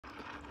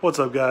What's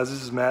up, guys?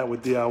 This is Matt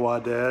with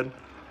DIY Dad.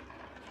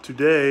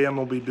 Today I'm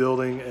going to be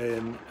building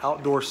an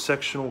outdoor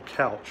sectional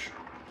couch.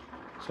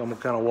 So I'm going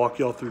to kind of walk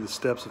y'all through the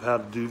steps of how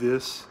to do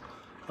this.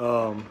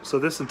 So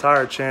this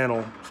entire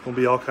channel is going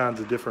to be all kinds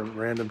of different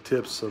random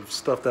tips of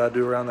stuff that I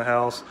do around the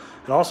house,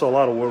 and also a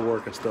lot of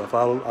woodworking stuff.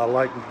 I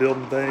like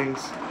building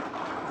things,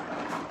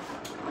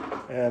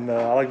 and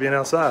I like being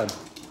outside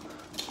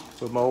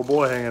with my old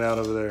boy hanging out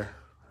over there.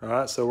 All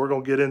right, so we're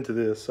going to get into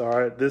this. All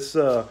right,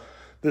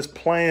 this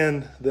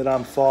plan that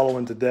I'm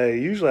following today,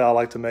 usually I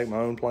like to make my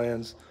own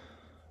plans,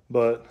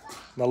 but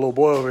my little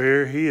boy over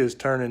here, he is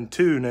turning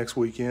 2 next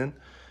weekend,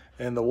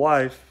 and the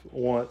wife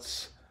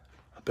wants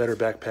a better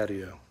back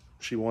patio.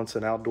 She wants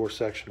an outdoor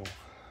sectional.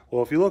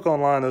 Well, if you look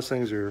online, those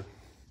things are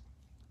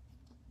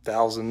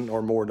 $1,000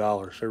 or more.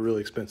 They're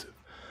really expensive.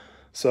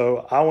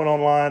 So I went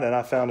online and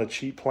I found a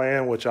cheap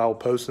plan, which I'll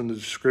post in the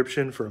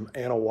description, from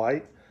Anna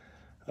White.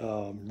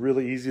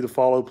 Really easy to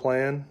follow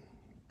plan.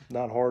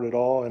 Not hard at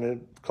all, and it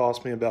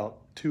cost me about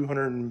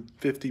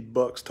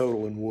 $250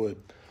 total in wood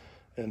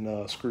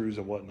and screws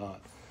and whatnot.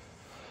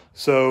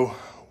 So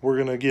we're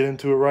gonna get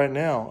into it right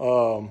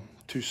now.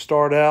 To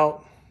start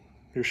out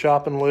your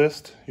shopping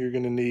list, you're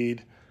gonna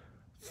need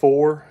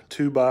 4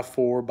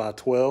 2x4 by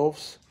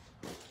 12s,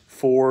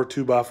 4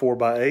 2x4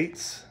 by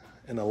 8s,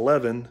 and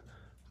 11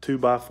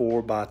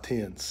 2x4 by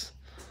 10s.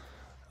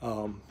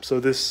 So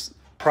this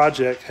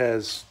project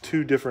has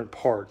 2 different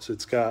parts.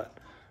 It's got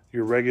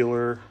your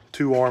regular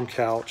 2-arm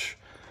couch,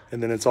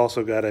 and then it's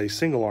also got a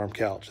single arm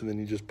couch, and then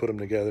you just put them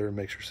together and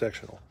makes your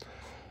sectional.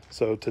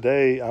 So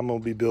today I'm going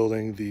to be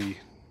building the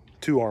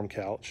 2-arm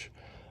couch,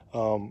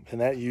 and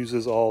that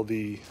uses all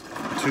the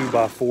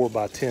 2x4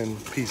 by 10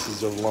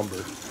 pieces of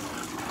lumber.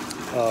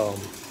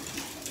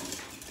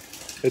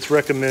 It's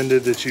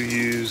recommended that you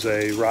use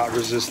a rot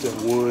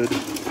resistant wood,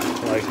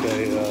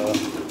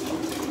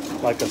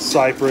 like a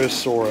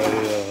cypress or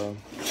a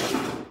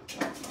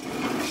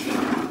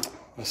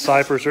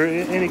cypress, or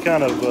any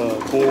kind of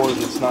board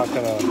that's not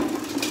going to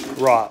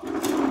rot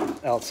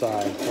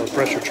outside, or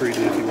pressure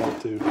treated if you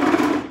want to.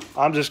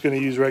 I'm just going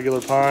to use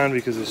regular pine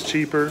because it's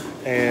cheaper,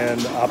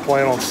 and I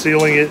plan on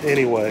sealing it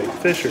anyway.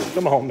 Fisher,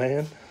 come on,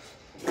 man.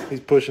 He's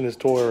pushing his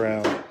toy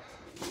around.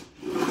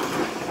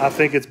 I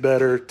think it's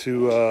better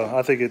to,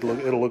 I think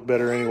it'll look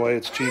better anyway.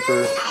 It's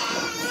cheaper.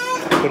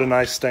 Put a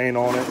nice stain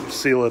on it,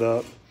 seal it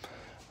up.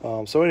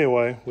 So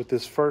anyway, with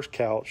this first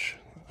couch,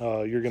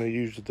 you're going to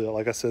use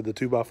like I said, the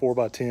 2x4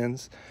 by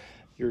 10s.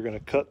 You're going to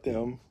cut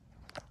them.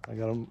 I've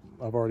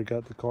already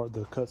got the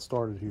cut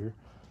started here.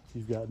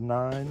 You've got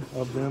 9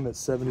 of them at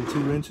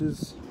 72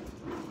 inches,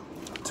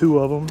 2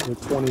 of them at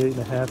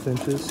 28.5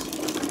 inches,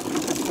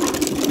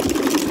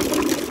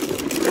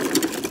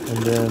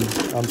 and then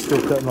I'm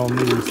still cutting on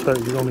these. You're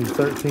going to need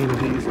 13 of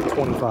these at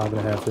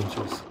 25.5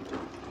 inches.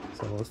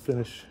 So let's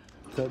finish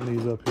cutting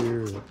these up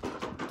here at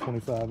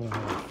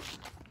 25.5.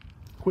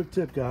 Quick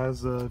tip,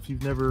 guys, if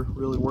you've never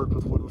really worked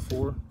with wood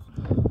before,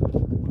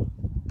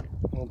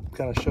 I'll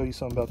kind of show you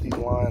something about these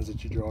lines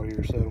that you draw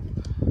here. So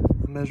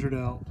I measured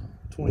out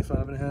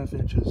 25.5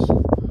 inches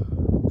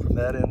from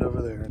that end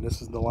over there, and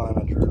this is the line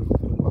I drew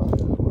with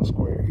my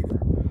square here.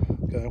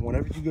 Okay,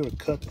 whenever you go to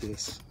cut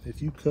this, if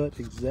you cut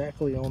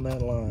exactly on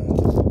that line,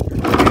 you're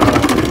going to be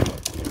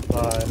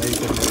by an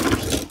 1/8 inch.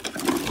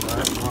 All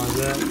right, why is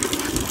that?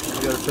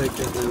 You got to take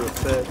into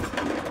effect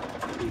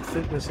the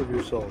thickness of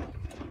your sole.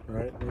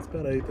 Right, it's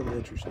about 1/8 of an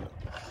inch or so.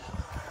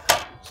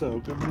 So,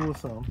 good rule of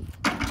thumb,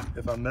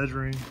 if I'm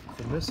measuring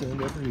from this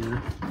end over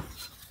here,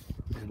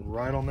 and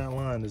right on that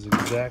line is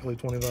exactly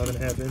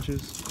 25.5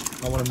 inches,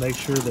 I want to make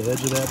sure the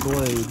edge of that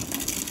blade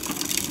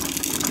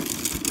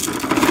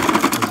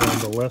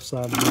is on the left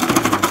side of this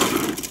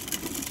line.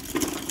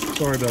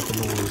 Sorry about the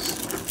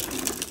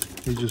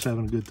noise. He's just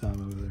having a good time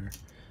over there.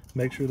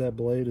 Make sure that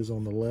blade is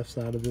on the left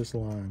side of this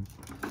line.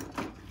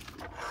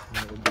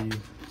 That would be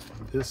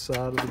this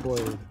side of the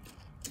blade.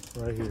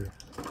 Right here.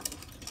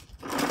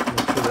 Make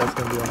sure that's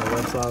going to be on the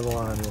left side of the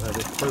line. You'll have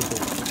it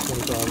perfect at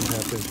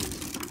 25.5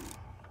 inches.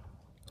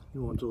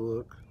 You want to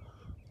look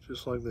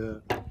just like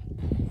that.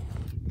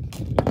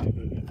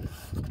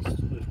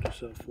 Let's lift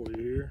this up for you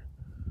here.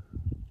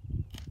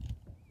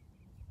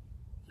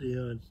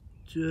 Yeah,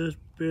 just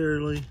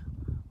barely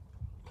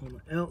on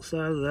the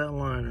outside of that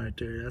line right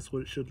there. That's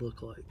what it should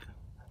look like.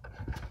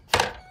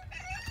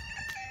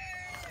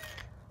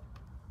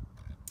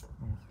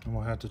 I'm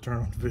gonna have to turn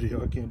on the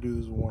video. I can't do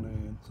this with one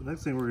hand. So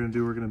next thing we're gonna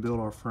do, we're gonna build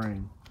our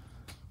frame.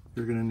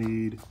 You're gonna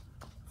need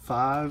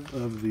 5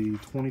 of the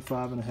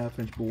 25.5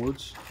 inch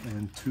boards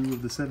and 2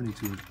 of the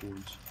 72 inch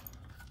boards.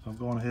 So I've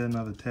gone ahead and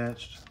I've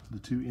attached the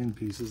 2 end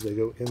pieces. They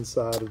go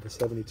inside of the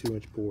 72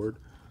 inch board.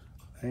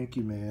 Thank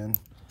you, man.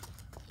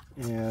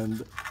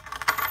 And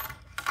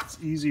it's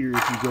easier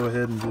if you go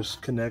ahead and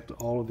just connect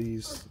all of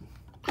these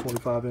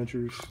 25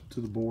 inchers to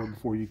the board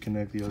before you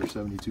connect the other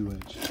 72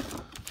 inch.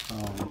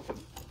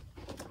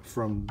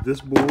 From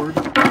this board,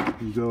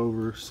 you go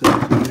over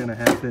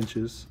 17.5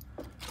 inches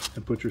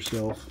and put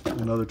yourself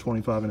another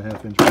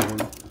 25.5 inch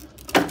board.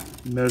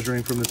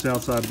 measuring from this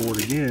outside board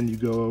again, you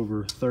go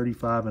over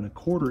 35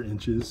 1/4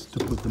 inches to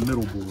put the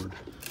middle board.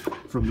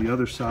 From the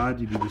other side,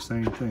 you do the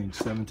same thing,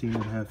 17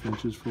 1/2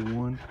 inches for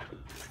one,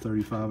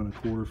 35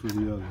 1/4 for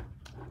the other.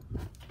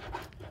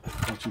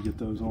 Once you get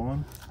those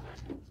on,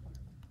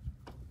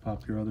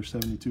 pop your other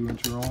 72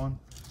 incher on,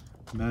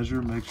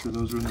 measure, make sure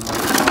those are in the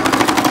right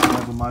spot. Some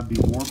of them might be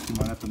warped, you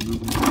might have to move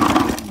them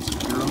and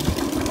secure them.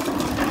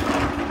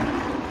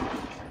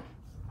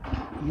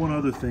 One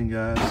other thing,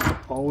 guys,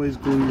 always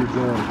glue your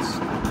joints.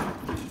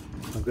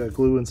 I've got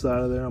glue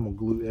inside of there. I'm gonna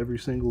glue every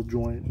single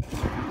joint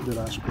that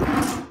I screw.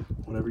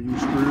 Whenever you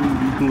screw,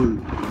 you glue.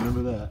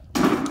 Remember that.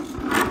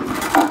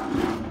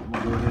 I'm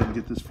gonna go ahead and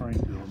get this frame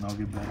built and I'll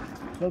get back.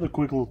 Another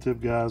quick little tip,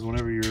 guys,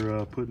 whenever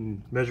you're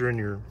measuring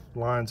your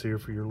lines here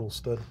for your little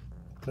stud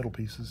metal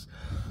pieces,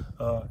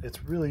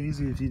 it's really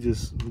easy if you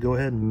just go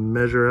ahead and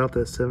measure out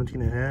that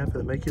 17 1/2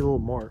 and make you a little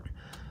mark.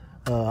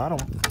 I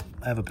don't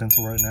have a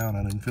pencil right now and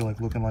I didn't feel like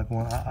looking like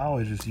one. I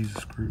always just use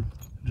a screw.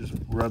 Just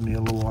rub me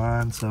a little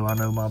line so I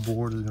know my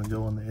board is going to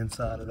go on the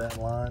inside of that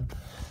line.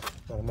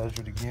 I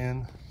measured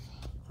again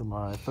for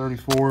my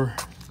 35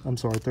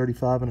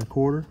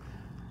 1/4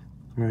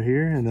 right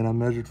here, and then I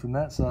measured from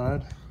that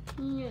side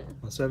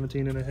my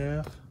 17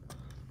 1/2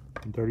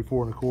 and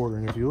 34 1/4,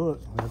 and if you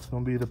look, that's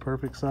going to be the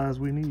perfect size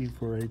we need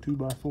for a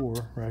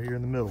 2x4 right here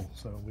in the middle,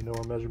 so we know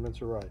our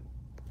measurements are right.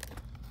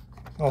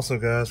 Also,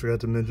 guys, forgot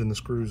to mention the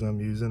screws I'm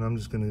using. I'm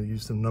just going to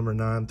use some number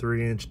 9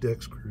 3-inch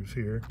deck screws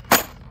here.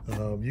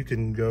 You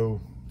can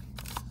go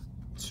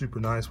super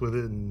nice with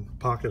it and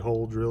pocket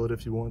hole drill it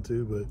if you want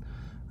to, but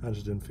I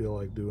just didn't feel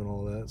like doing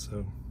all that,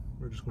 so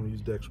we're just going to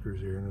use deck screws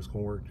here and it's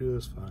going to work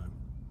just fine.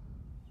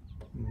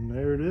 And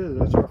there it is.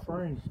 That's our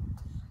frame.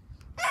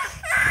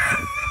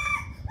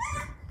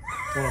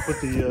 When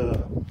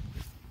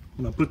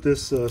I put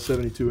this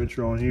 72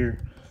 incher on here,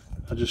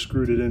 I just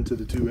screwed it into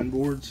the 2 end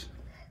boards.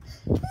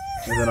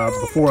 And then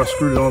before I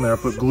screwed it on there, I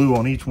put glue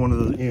on each one of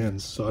the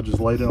ends. So I just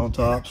laid it on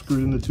top,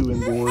 screwed in the 2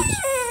 end boards,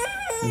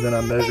 and then I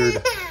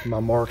measured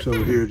my marks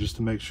over here just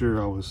to make sure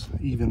I was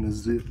even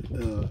as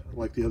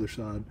like the other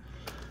side.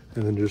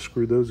 And then just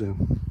screwed those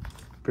in.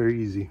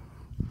 Very easy.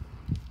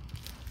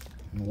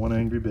 And one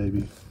angry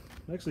baby.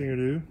 Next thing you're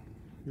gonna do,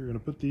 you're gonna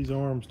put these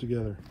arms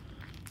together.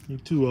 You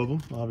need 2 of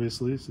them,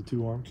 obviously. It's a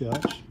 2-arm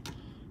couch.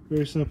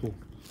 Very simple.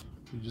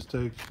 You just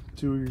take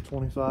 2 of your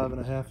 25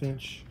 1/2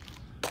 inch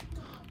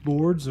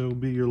boards. It will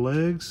be your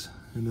legs,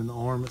 and then the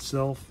arm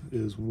itself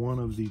is one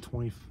of the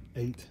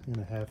 28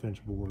 1/2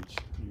 inch boards.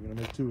 You're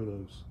gonna make 2 of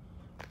those.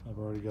 I've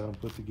already got them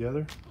put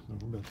together, so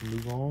we're about to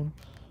move on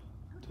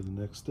to the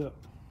next step.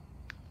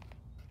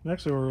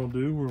 Next thing we're gonna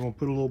do, we're gonna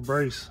put a little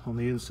brace on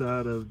the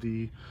inside of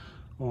the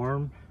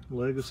arm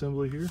leg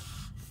assembly here.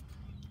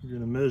 You're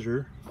gonna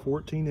measure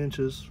 14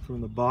 inches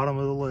from the bottom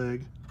of the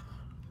leg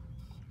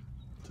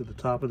to the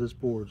top of this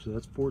board. So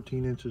that's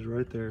 14 inches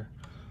right there.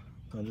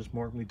 I just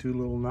marked me 2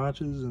 little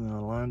notches and then I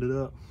lined it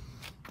up.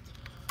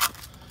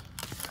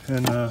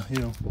 And you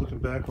know, looking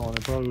back on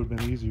it, probably would have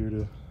been easier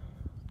to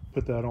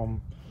put that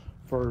on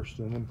first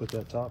and then put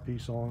that top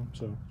piece on.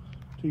 So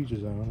to each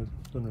his own.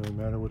 It doesn't really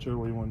matter whichever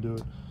way you want to do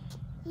it.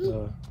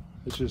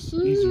 It's just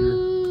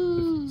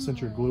easier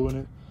since you're gluing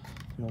it.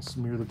 You know,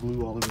 smear the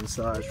glue all over the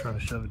sides, trying to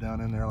shove it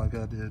down in there like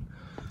I did.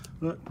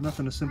 But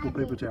nothing a simple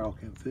paper towel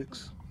can't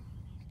fix.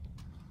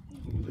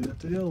 We'll do that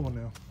to the other one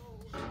now.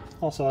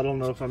 Also, I don't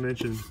know if I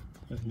mentioned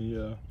in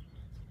the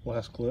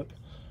last clip,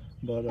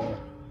 but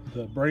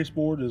the brace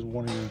board is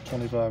one of your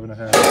 25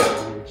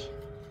 1/2 boards,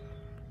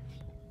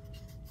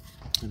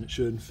 and it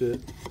should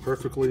fit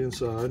perfectly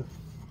inside,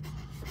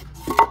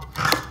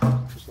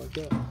 just like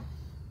that.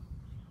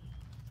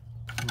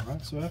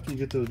 Alright, so after you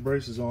get those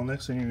braces on,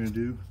 next thing you're going to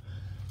do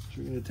is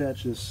you're going to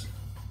attach this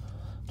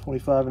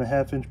 25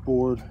 1/2 inch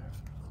board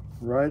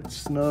right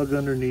snug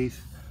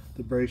underneath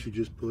the brace you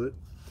just put.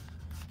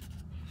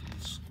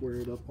 Square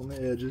it up on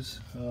the edges.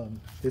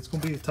 It's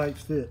going to be a tight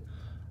fit.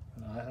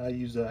 I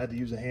had to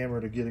use a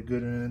hammer to get it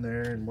good in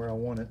there and where I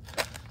want it.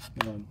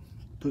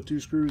 Put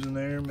 2 screws in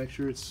there, make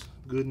sure it's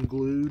good and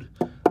glued.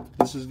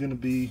 This is going to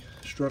be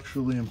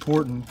structurally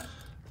important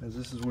as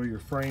this is where your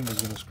frame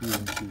is going to screw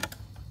into.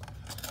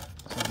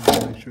 So I'm going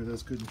to make sure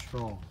that's good and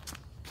strong.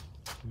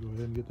 Go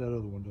ahead and get that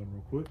other one done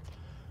real quick.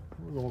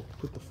 We're going to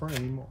put the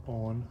frame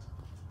on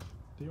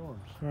the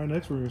arms. Alright,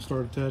 next we're going to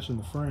start attaching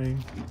the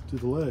frame to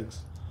the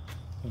legs.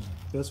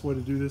 Best way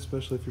to do this,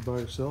 especially if you're by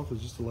yourself,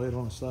 is just to lay it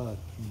on the side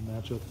and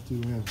match up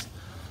the 2 ends.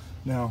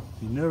 Now,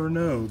 you never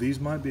know, these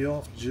might be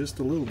off just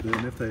a little bit,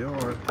 and if they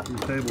are, your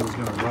table is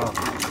going to rock.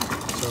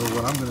 So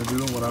what I'm going to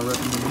do, and what I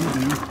recommend you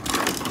do,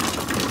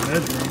 is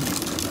measuring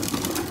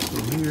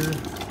from here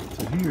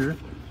to here,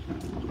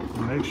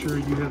 and make sure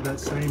you have that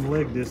same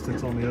leg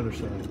distance on the other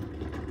side.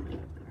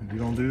 If you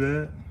don't do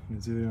that,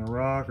 it's either going to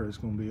rock or it's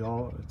going to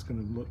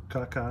look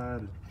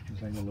cockeyed. It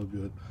just ain't going to look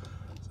good.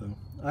 So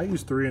I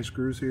use 3-inch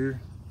screws here.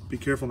 Be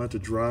careful not to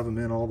drive them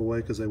in all the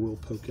way because they will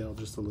poke out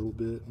just a little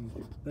bit. And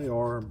they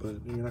are, but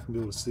you're not going to be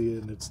able to see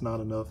it, and it's not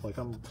enough. Like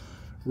I'm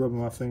rubbing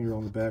my finger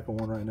on the back of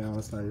one right now, and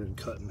it's not even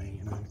cutting me,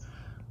 you know.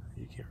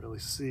 You can't really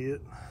see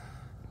it.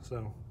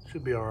 so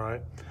should be all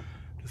right.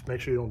 Just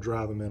make sure you don't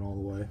drive them in all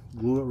the way.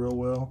 Glue it real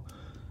well,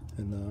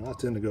 and I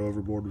tend to go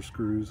overboard with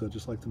screws. I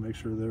just like to make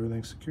sure that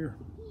everything's secure.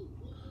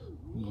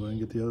 Go ahead and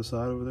get the other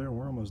side over there, and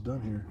we're almost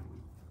done here.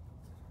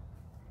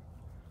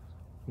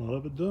 A lot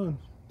of it done.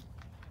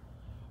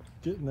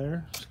 Getting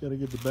there. Just got to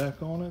get the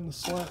back on it and the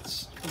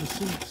slats for the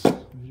seats.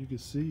 As you can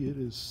see, it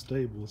is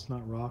stable. It's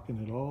not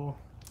rocking at all.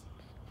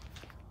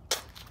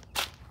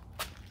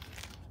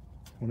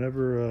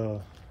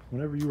 Whenever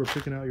you are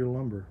picking out your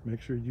lumber,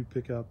 make sure you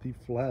pick out the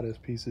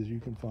flattest pieces you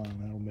can find.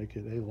 That'll make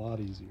it a lot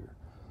easier.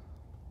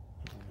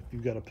 If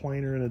you've got a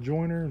planer and a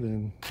joiner,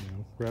 then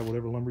grab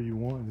whatever lumber you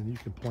want, and then you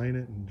can plane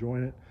it and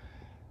join it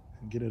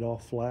and get it all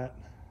flat.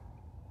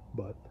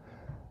 But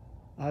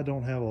I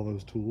don't have all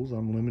those tools.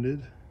 I'm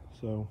limited,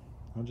 so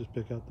I'll just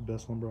pick out the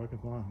best lumber I can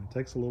find. It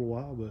takes a little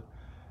while, but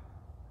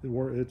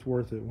it's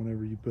worth it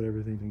whenever you put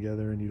everything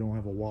together and you don't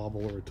have a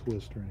wobble or a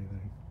twist or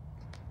anything.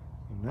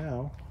 And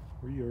now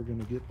we are going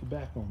to get the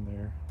back on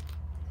there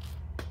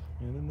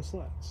and then the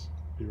slats.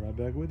 Be right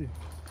back with you.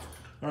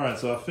 All right,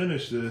 so I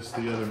finished this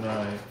the other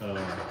night.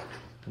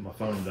 My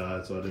phone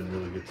died, so I didn't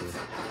really get to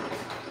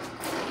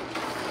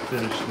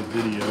finish the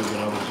video, but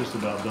I was just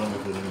about done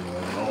with it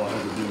anyway. All I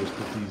had to do was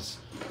put these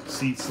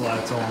seat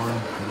slats on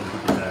and then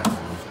put the back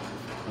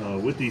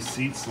on. With these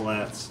seat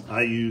slats,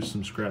 I use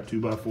some scrap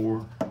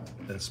 2x4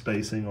 as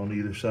spacing on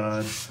either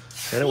side,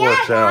 and it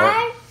works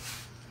out.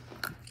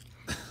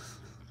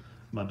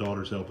 My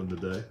daughter's helping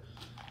today.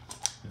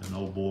 An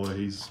old boy,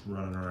 he's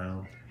running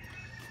around.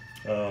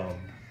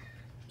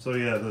 So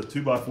yeah, the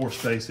 2x4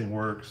 spacing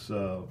works.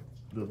 The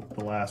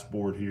last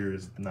board here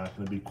is not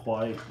going to be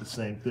quite the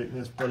same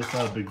thickness, but it's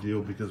not a big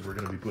deal because we're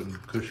going to be putting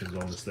cushions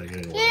on this thing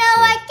anyway. You know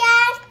what,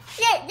 guys?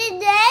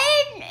 Today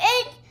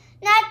it's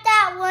not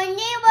that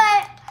windy,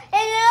 but it's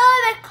a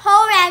little bit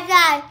cold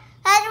outside.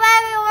 That's why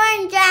we're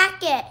wearing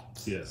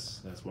jackets. Yes,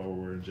 that's why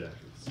we're wearing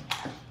jackets.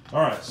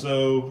 All right,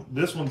 so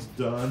this one's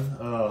done.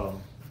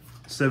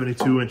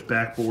 72-inch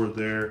backboard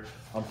there.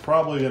 I'm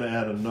probably going to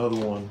add another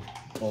one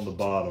on the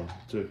bottom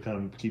to kind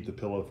of keep the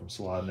pillow from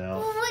sliding out.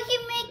 Well, we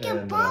can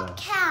make a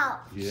bunkhouse.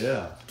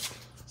 Yeah.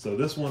 So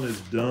this one is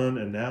done,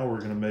 and now we're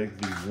going to make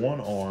the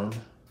one-arm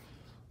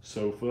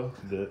sofa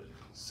that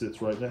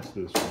sits right next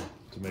to this one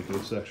to make it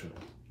a sectional.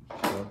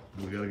 So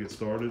we got to get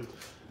started.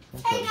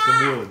 I'm cutting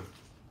some wood.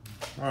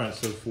 All right,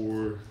 so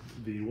for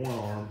the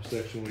one-arm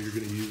sectional, you're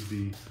going to use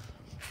the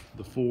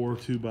 4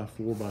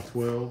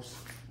 2x4x12s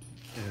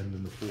and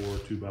then the 4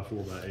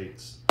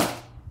 2x4x8s.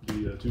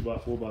 The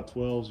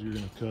 2x4x12s, you're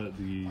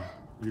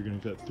going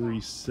to cut 3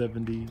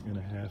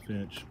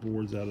 70.5-inch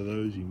boards out of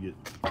those. You can get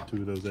 2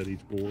 of those at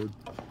each board,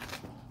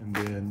 and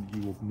then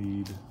you will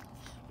need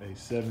a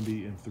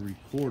 70 3/4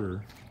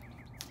 for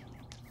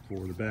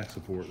the back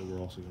support that we're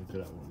also going to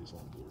cut out one of these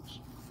long boards.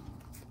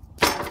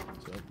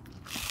 So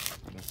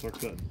let's start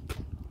cutting.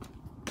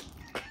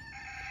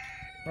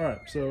 All right,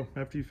 so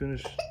after you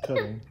finish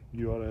cutting,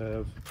 you ought to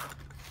have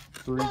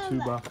 3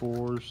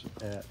 2x4s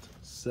at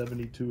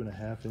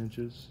 72.5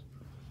 inches,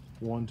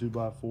 1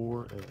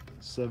 2x4 at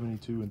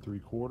 72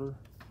 3/4,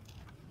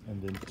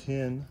 and then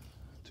 10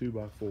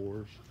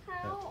 2x4s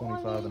at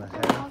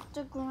 25.5. Off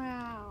the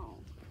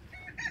ground.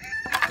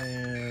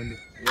 And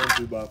 1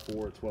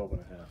 2x4 at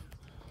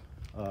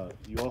 12.5.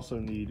 You also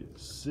need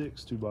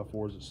 6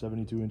 2x4s at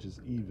 72 inches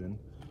even.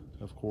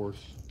 Of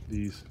course,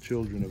 these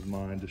children of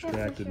mine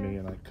distracted me,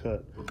 and I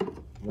cut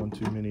one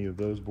too many of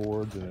those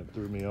boards, and it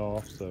threw me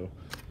off. So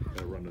I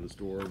gotta run to the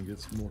store and get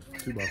some more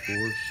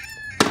 2x4s.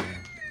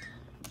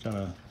 Kind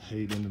of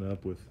hate ending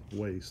up with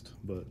waste,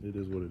 but it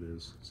is what it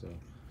is. So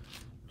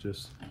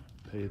just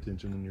pay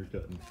attention when you're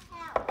cutting.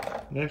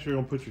 Next, you're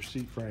gonna put your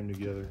seat frame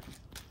together.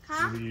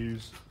 You're gonna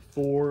use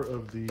 4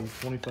 of the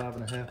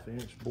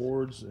 25.5-inch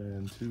boards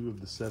and 2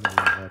 of the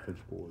 70.5-inch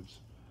boards,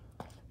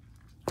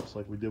 just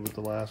like we did with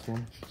the last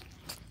one.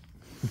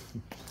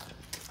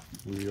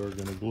 We are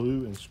going to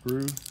glue and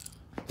screw.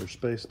 They're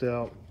spaced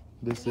out.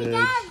 This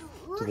edge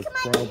to the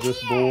front of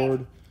this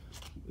board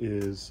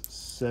is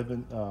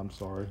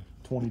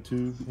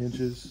 22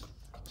 inches.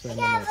 Same on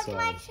that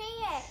side.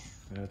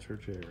 That's her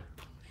chair.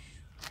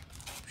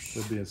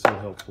 They're being so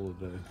helpful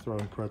today,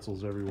 throwing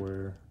pretzels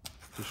everywhere,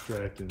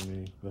 distracting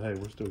me. But hey,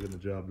 we're still getting the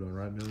job done,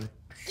 right, Millie?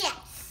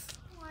 Yes.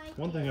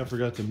 One thing I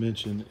forgot to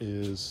mention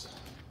is,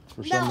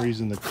 for some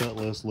reason, the cut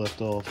list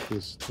left off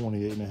this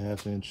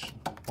 28.5-inch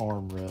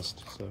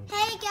armrest, so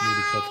hey, need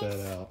to cut that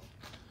out.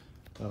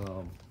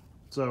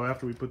 So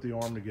after we put the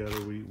arm together,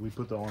 we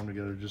put the arm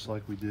together just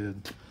like we did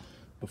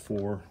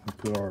before. We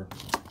put our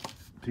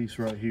piece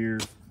right here.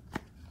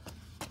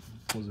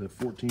 Was it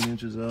 14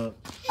 inches up?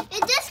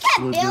 It just got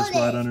Slid this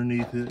right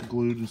underneath it,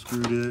 glued and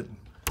screwed it,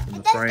 and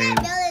the frame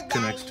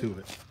connects to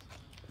it.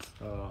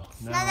 Now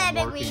I'm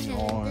working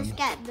on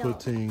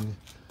putting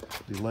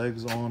the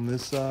legs on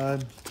this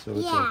side, so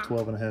it's a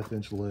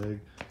 12.5-inch leg.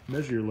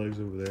 Measure your legs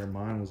over there.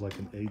 Mine was like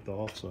an 1/8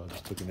 off, so I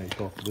just took an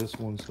 1/8 off of this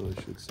one, so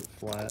they should sit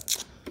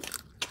flat.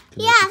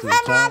 Yeah,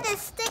 somehow the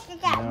sticker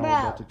got broke. Now we're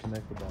about to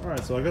connect the bottom. All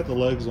right, so I got the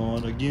legs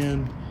on.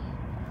 Again,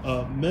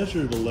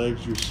 Measure the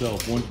legs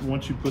yourself.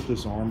 Once you put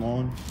this arm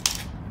on,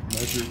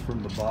 measure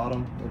from the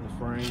bottom of the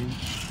frame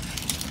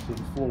to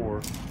the floor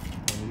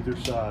on either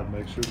side.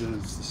 Make sure that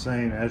it's the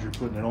same as you're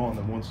putting it on.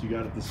 And once you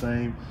got it the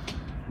same,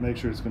 make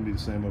sure it's going to be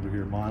the same over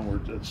here. Mine were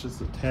it's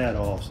just a tad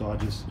off, so I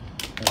just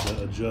had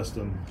to adjust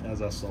them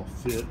as I saw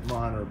fit.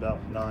 Mine are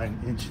about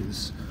 9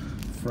 inches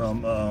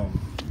from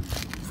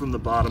the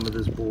bottom of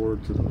this board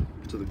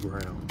to the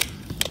ground.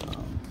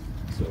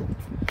 So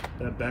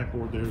that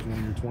backboard there is one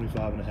of your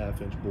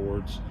 25.5-inch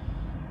boards.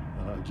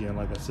 Again,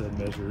 like I said,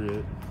 measure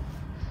it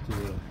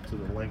to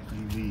the length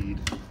you need,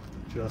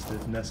 adjust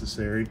if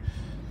necessary.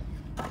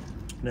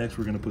 Next,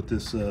 we're going to put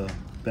this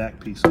back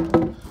piece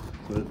on.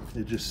 So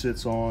it just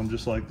sits on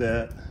just like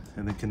that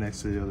and then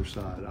connects to the other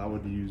side. I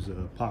would use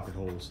pocket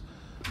holes,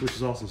 which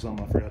is also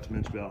something I forgot to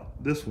mention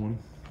about this one.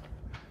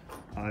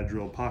 I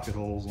drilled pocket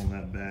holes on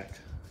that back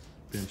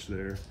bench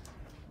there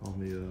on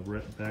the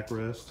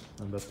backrest.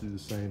 I'm about to do the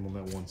same on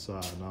that one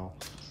side, and I'll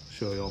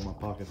show you all my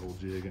pocket hole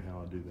jig and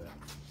how I do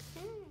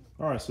that.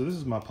 All right, so this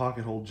is my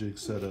pocket hole jig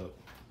setup.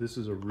 This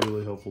is a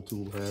really helpful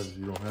tool to have if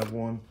you don't have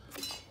one.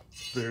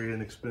 Very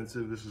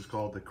inexpensive. This is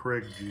called the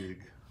Kreg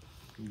Jig.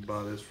 You can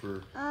buy this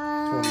for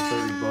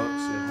 20-30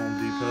 bucks at Home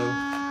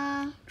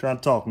Depot. Trying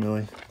to talk,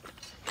 Millie.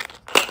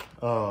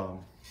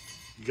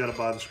 You got to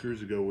buy the screws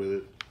to go with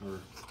it, or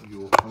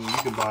you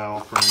can buy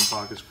all-frame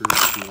pocket screws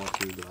if you want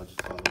to, but I just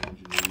buy the ones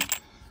you need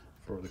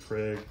for the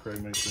Kreg.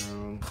 Kreg makes their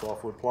own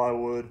softwood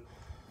plywood.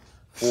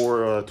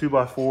 For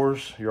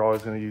 2x4s, you're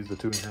always going to use the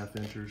 2.5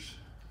 inchers,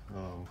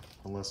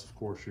 unless of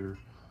course you're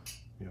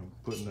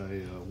putting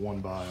a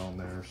 1x on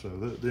there. So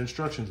the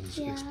instructions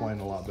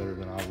explain a lot better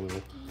than I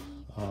will.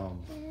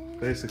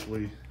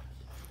 Basically,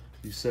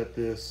 you set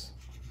this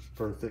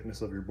for the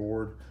thickness of your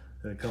board,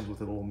 and it comes with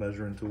a little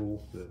measuring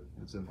tool that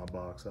is in my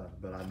box.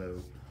 But I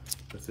know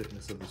the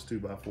thickness of this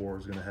 2x4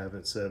 is going to have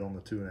it set on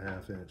the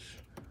 2.5-inch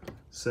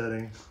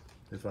setting.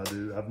 If I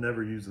do, I've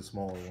never used a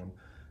smaller one.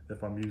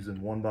 If I'm using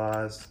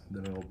 1x's,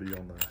 then it'll be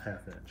on the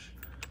 1/2 inch.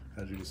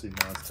 As you can see,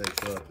 mine's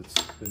taped up. It's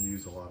been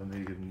used a lot. I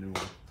need to get a new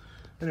one.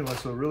 Anyway,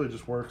 so it really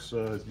just works.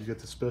 You get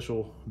the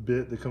special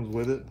bit that comes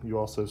with it. You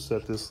also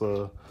set this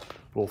little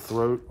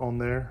throat on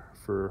there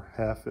for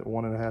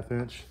 1.5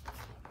 inch.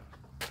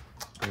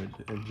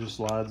 It just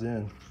slides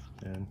in,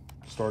 and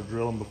start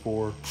drilling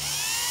before it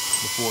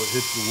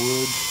hits the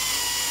wood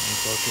and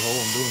starts the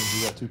hole, and boom,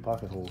 you got 2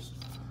 pocket holes.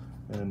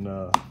 And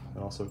it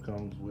also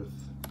comes with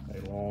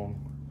a long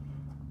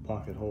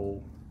pocket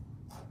hole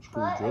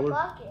screw driller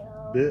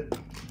bit,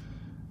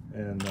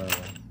 and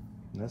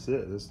that's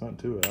it. There's nothing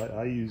to it.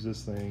 I use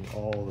this thing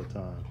all the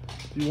time.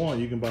 If you want,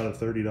 you can buy the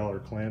 $30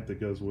 clamp that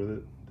goes with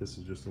it. This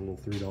is just a little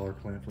 $3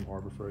 clamp from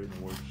Harbor Freight, and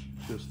it works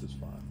just as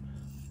fine.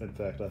 In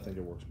fact, I think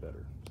it works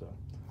better. So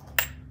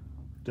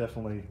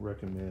definitely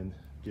recommend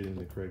getting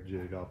the Kreg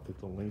Jig. I'll put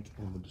the link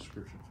in the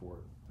description for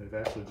it. They've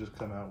actually just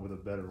come out with a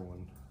better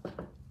one.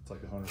 It's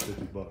like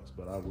 150 bucks,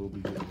 but I will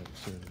be getting it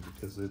soon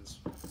because it's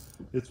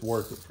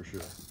worth it for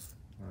sure.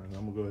 All right,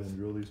 I'm gonna go ahead and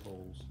drill these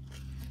holes.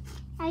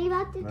 Are you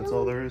about to That's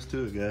all there is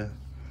to it, guys.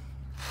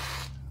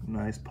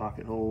 Nice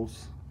pocket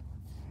holes.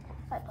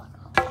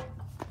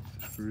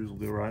 Screws will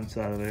go right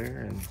inside of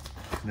there and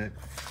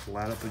connect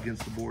flat up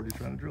against the board you're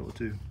trying to drill it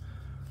to.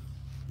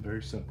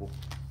 Very simple.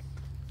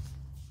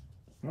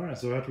 All right,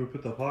 so after we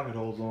put the pocket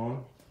holes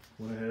on,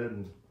 went ahead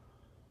and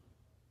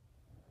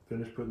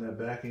finished putting that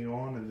backing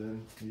on, and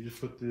then you just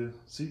put the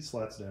seat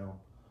slats down.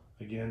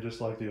 Again, just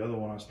like the other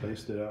one, I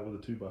spaced it out with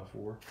a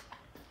 2x4.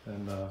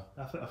 And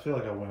I feel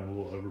like I went a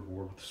little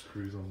overboard with the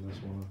screws on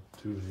this one,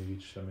 2 in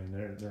each. I mean,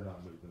 they're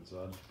not moving,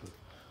 so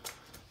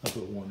I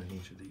put 1 in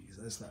each of these.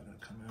 That's not gonna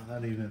come out. I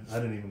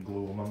didn't even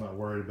glue them. I'm not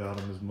worried about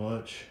them as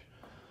much.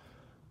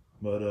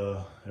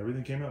 But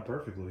everything came out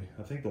perfectly.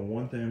 I think the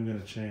one thing I'm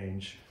gonna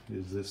change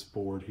is this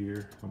board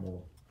here. I'm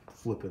gonna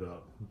flip it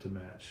up to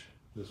match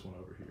this one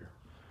over here.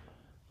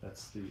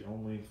 That's the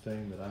only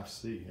thing that I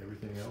see.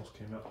 Everything else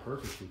came out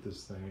perfect with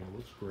this thing. It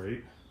looks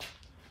great.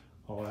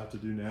 All I have to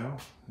do now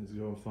is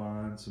go and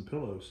find some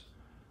pillows.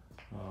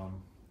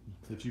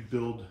 If you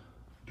build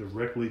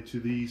directly to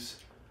these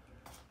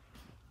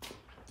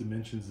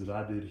dimensions that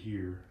I did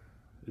here,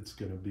 it's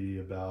gonna be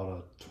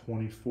about a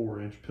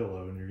 24-inch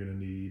pillow, and you're gonna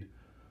need,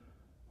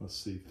 let's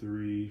see,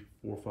 3,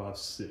 4, 5,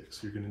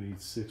 6. You're gonna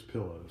need 6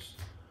 pillows.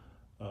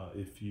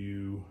 If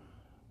you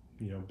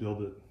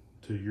build it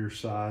to your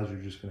size, you're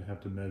just gonna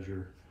have to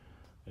measure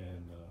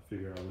and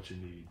figure out what you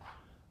need.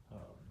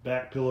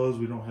 Back pillows,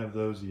 we don't have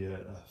those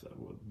yet,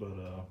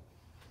 but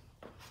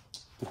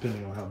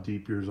depending on how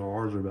deep yours are,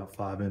 ours are about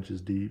 5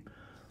 inches deep.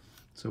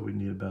 So we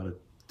need about a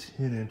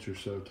 10-inch or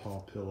so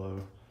tall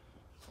pillow.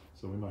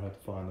 So we might have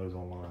to find those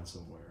online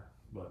somewhere.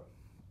 But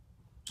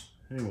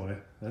anyway,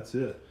 that's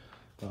it.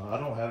 I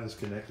don't have this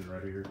connected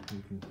right here.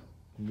 You can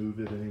move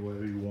it any way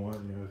you want.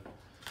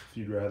 If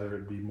you'd rather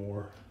it be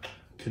more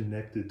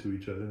connected to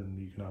each other, then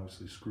you can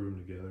obviously screw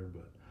them together,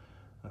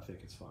 but I think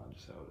it's fine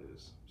just how it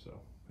is. So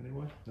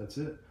anyway, that's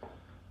it.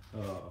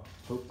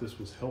 Hope this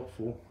was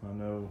helpful. I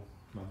know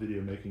my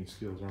video making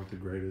skills aren't the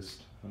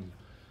greatest. I'm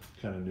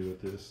kind of new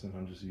at this and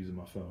I'm just using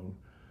my phone.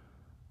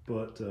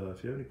 But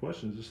if you have any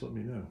questions, just let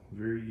me know.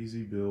 Very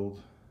easy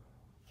build,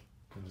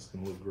 and it's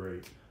gonna look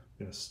great.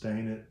 I'm gonna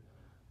stain it,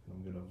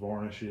 I'm gonna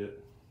varnish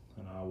it,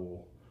 and I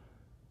will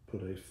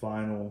put a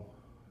final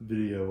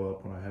video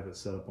up when I have it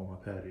set up on my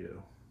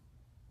patio.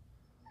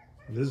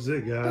 And this is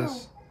it,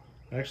 guys.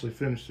 I actually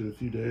finished it a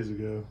few days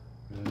ago,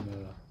 and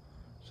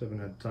just haven't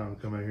had time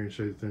to come out here and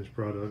show you the finished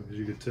product. As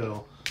you can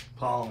tell,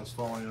 pollen is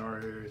falling in our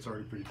area. It's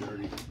already pretty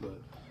dirty, but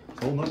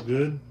it's holding up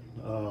good.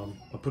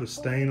 I put a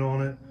stain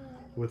on it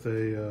with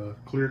a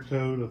clear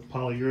coat of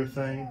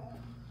polyurethane,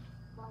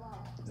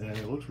 and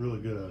it looks really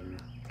good out here.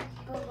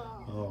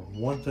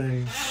 One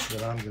thing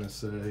that I'm going to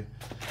say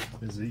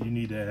is that you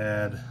need to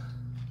add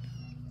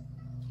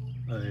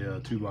a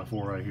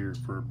 2x4 right here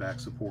for back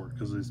support,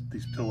 because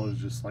these pillows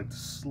just like to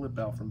slip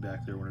out from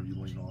back there whenever you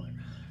lean on it.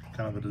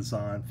 Kind of a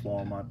design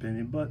flaw in my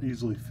opinion, but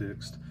easily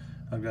fixed.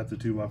 I've got the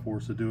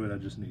 2x4s to do it, I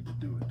just need to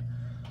do it.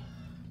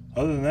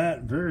 Other than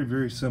that, very,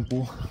 very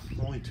simple.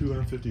 Only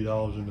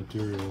 $250 in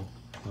material.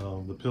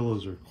 The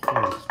pillows are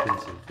quite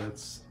expensive.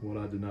 That's what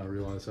I did not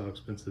realize, how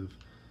expensive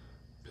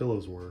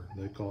pillows were.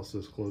 They cost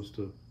us close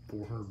to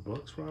 400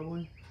 bucks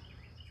probably.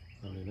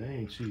 I mean, they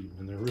ain't cheap,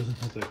 and they're really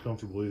not that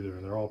comfortable either,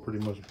 and they're all pretty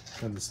much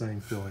have the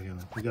same feeling in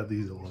them. We got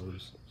these at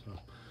Lowe's. So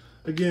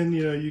again,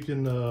 you know, you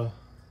could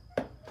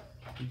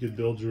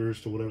build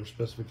yours to whatever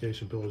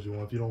specification pillows you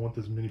want. If you don't want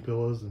this many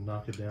pillows, then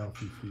knock it down a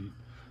few feet.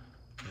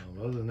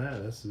 Other than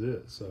that, that's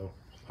it. So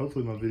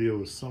hopefully my video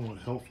was somewhat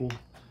helpful.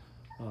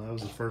 That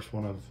was the first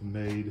one I've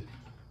made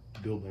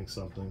building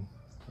something.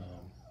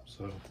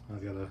 So I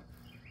gotta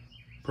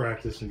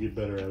practice and get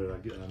better at it,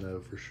 I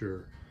know for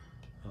sure.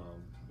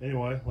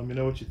 Anyway, let me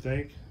know what you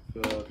think.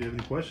 If you have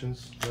any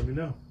questions, let me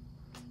know.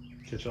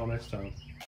 Catch y'all next time.